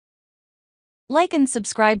Like and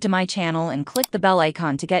subscribe to my channel and click the bell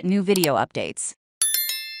icon to get new video updates.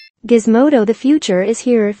 Gizmodo. The future is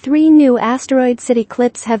here. 3 new Asteroid City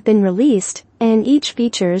clips have been released, and each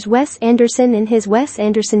features Wes Anderson in his Wes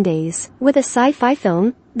Anderson days. With a sci-fi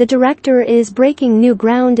film, the director is breaking new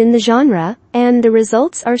ground in the genre, and the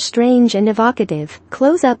results are strange and evocative.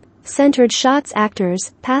 Close-up, centered shots,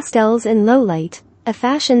 actors, pastels and low light. A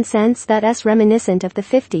fashion sense that's reminiscent of the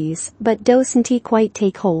 50s, but doesn't quite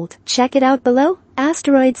take hold. Check it out below.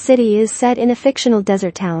 Asteroid City is set in a fictional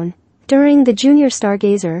desert town. During the Junior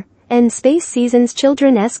Stargazer and Space Season's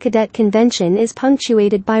Children's Cadet Convention is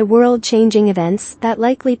punctuated by world-changing events that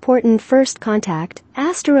likely portend First Contact.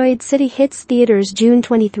 Asteroid City hits theaters June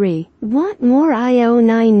 23. Want more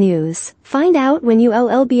IO9 news? Find out when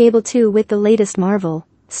you'll be able to with the latest Marvel,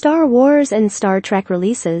 Star Wars and Star Trek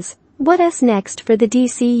releases. What's next for the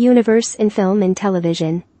DC Universe in film and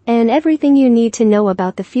television, and everything you need to know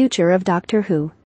about the future of Doctor Who.